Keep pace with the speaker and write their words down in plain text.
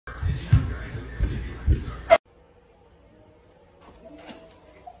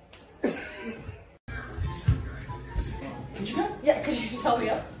tell me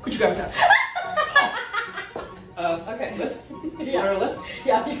up. Could you grab it? Okay. Lift? Yeah. You want her to lift?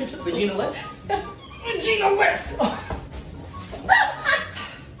 Yeah, you can just. Regina lift? Regina lift!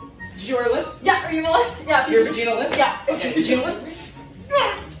 Did you want her to lift? Yeah, are you gonna lift? Yeah. You're Regina lift? Yeah. Okay, Regina lift?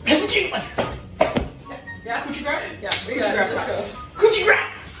 Regina lift! Yeah. Could you grab it? Yeah, Could you grab let's it? go. Could you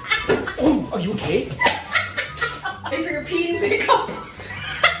grab? Oh, are you okay? Hey, for your pee and pickup.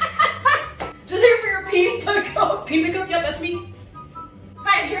 Just here for your pee and pickup. Pee pickup? Yeah, that's me.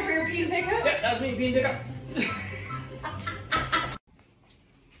 Hi, I'm here for your pee and pickup. Yeah, that's me, pee and pickup.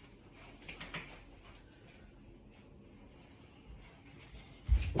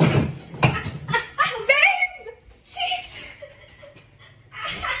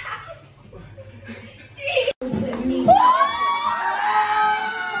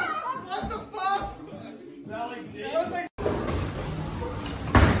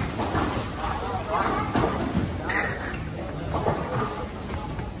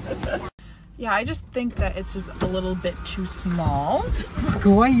 Yeah, I just think that it's just a little bit too small.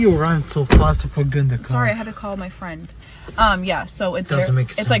 Why you run so fast for goodness? Sorry, I had to call my friend. Yeah, so it's Doesn't make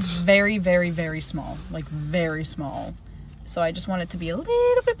it's sense. like very, very, very small. Like very small. So I just want it to be a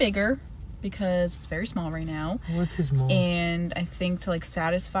little bit bigger because it's very small right now. What is small? And I think to like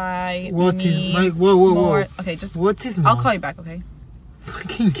satisfy What me is my whoa? more. Okay, just What is small? I'll call you back, okay?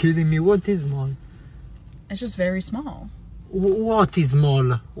 Fucking kidding me? What is small? It's just very small. What is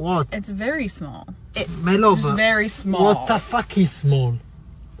small? What? It's very small. My love. It's just very small. What the fuck is small?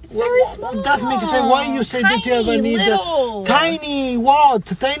 It's very small. Does make sense. Why you say that you have a need? Little. Tiny what?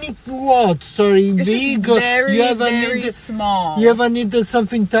 Tiny what? Sorry, It's big. just very, you have a very need. small. You have a need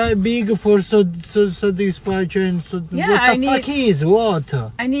something big for so dispatcher and so. Yeah, what the I need- fuck is what?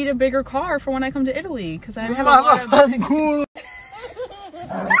 I need a bigger car for when I come to Italy because I have a lot of. Cool.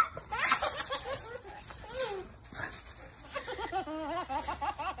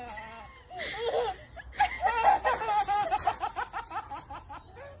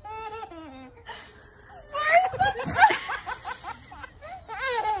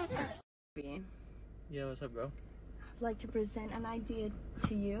 Yeah, what's up, bro? I'd like to present an idea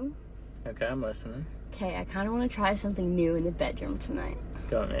to you. Okay, I'm listening. Okay, I kind of want to try something new in the bedroom tonight.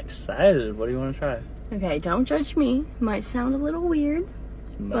 Got me excited. What do you want to try? Okay, don't judge me. Might sound a little weird.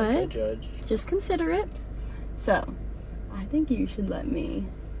 Not to But- judge. Just consider it. So, I think you should let me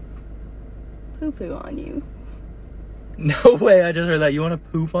poo-poo on you. No way, I just heard that. You want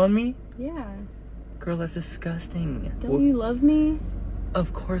to poop on me? Yeah. Girl, that's disgusting. Don't you love me?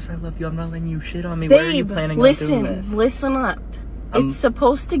 Of course I love you. I'm not letting you shit on me. Where are you Babe, planning on doing listen, this? listen up. It's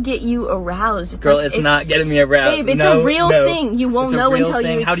supposed to get you aroused. It's Girl, like, it's not getting me aroused. Babe, it's no, a real no. thing. You won't It's a know real until you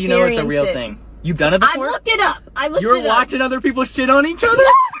thing. experience it. How do you know it's a real thing? You've done it I before? looked it up. I looked You're it up. watching other people shit on each other?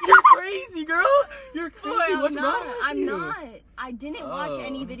 You're crazy, girl. You're crazy. No, What's I'm wrong not. with I'm you? not. I didn't watch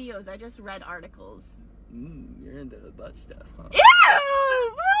any Oh. videos. I just read articles. You're into the butt stuff, huh? Ew!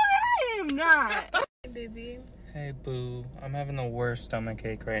 I am not. Hey, baby. Hey, boo. I'm having the worst stomach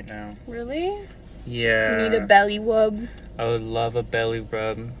ache right now. Really? Yeah. You need a belly rub. I would love a belly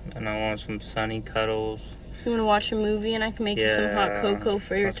rub, and I want some sunny cuddles. You want to watch a movie and I can make you some hot cocoa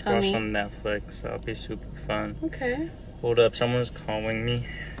for your Let's tummy? watch some Netflix. That'll be super fun. Okay. Hold up, someone's calling me.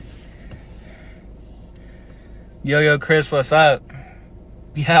 Yo, Chris, what's up?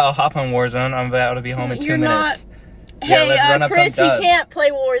 Yeah, I'll hop on Warzone. I'm about to be home in 2 You're minutes. Not... Yeah, Hey, let's run up Chris, some he dubs. can't play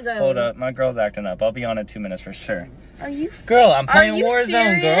Warzone. Hold up, my girl's acting up. I'll be on in 2 minutes for sure. Are you? Girl, I'm Are playing you Warzone,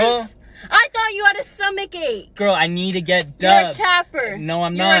 serious? girl. I thought you had a stomach ache. Girl, I need to get You're a dubs. capper. No,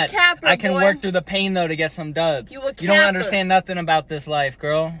 I'm You're not. a capper, I can boy. work through the pain though to get some dubs. You a don't capper. understand nothing about this life,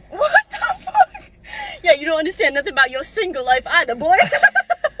 girl. What the fuck? Yeah, you don't understand nothing about your single life either, boy.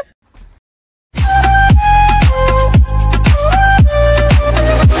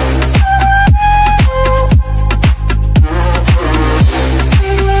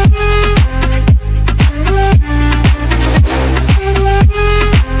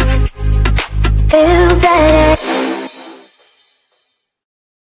 Feel better.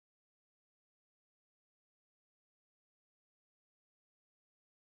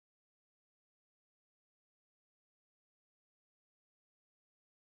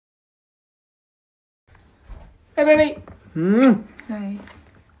 Hey, baby. Hi.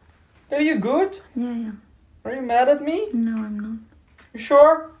 Are you good? Yeah. Are you mad at me? No, I'm not. You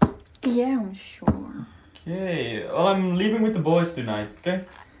sure? Yeah, I'm sure. Okay. Well, I'm leaving with the boys tonight, okay?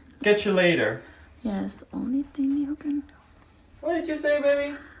 Catch you later. Yeah, it's the only thing you can do. What did you say,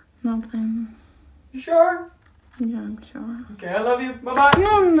 baby? Nothing. You sure? Yeah, I'm sure. Okay, I love you. Bye-bye.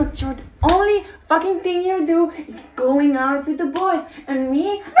 No, I'm not sure. The only fucking thing you do is going out with the boys. And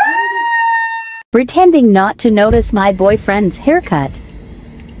me, Pretending not to notice my boyfriend's haircut.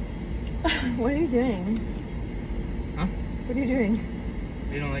 What are you doing? Huh? What are you doing?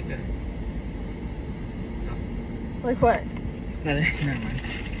 You don't like that? Like what? No, never mind.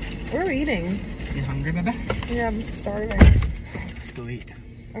 What are we eating? You hungry, baby? Yeah, I'm starving. Let's go eat.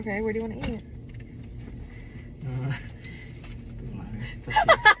 Okay, where do you want to eat? Doesn't matter. It's up to you.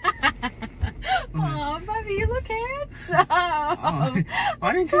 Oh, Bubby, you look handsome. Oh,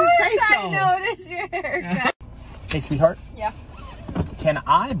 why didn't you say so? I noticed your haircut. Hey, sweetheart. Yeah. Can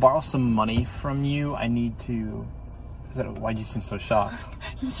I borrow some money from you? I need to. Why'd you seem so shocked?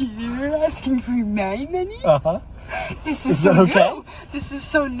 You're asking for my money? Uh-huh. This Is so that okay? new. This is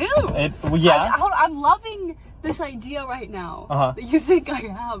so new. Well, yeah. I'm loving this idea right now. Uh-huh. That you think I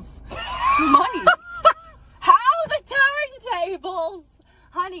have money. How the turntables?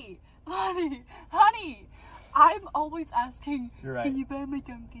 Honey. I'm always asking, You're right. can you buy my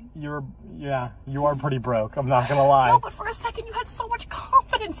Dunkin'? You are pretty broke. I'm not gonna lie. No, but for a second you had so much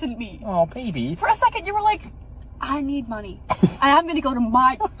confidence in me. Oh, baby. For a second you were like, I need money. And I'm gonna go to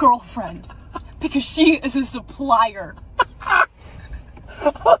my girlfriend. Because she is a supplier. A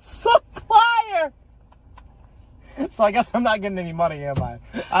supplier! So I guess I'm not getting any money, am I?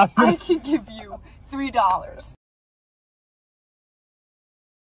 I can give you $3.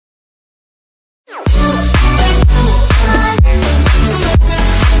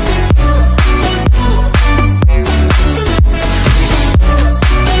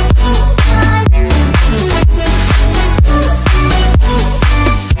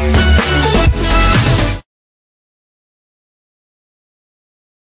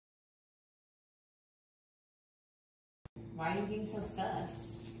 Why are you being so sus?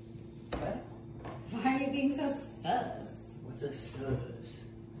 What? Why are you being so sus? What's a sus?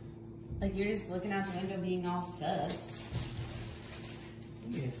 Like you're just looking out the window being all sus.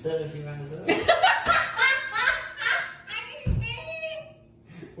 You sus, you might as well.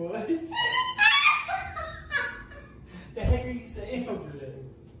 What? The heck are you saying over there?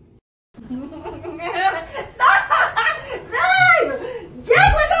 Stop! Run!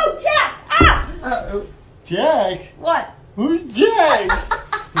 Jack, let go! Jack! Ah! Jack? What? Who's Jack?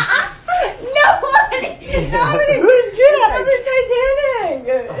 Nobody! Who's Jack? The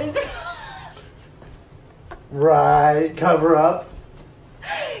Titanic! Right, cover up.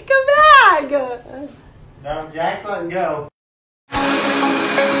 Come back! No, Jack's letting go.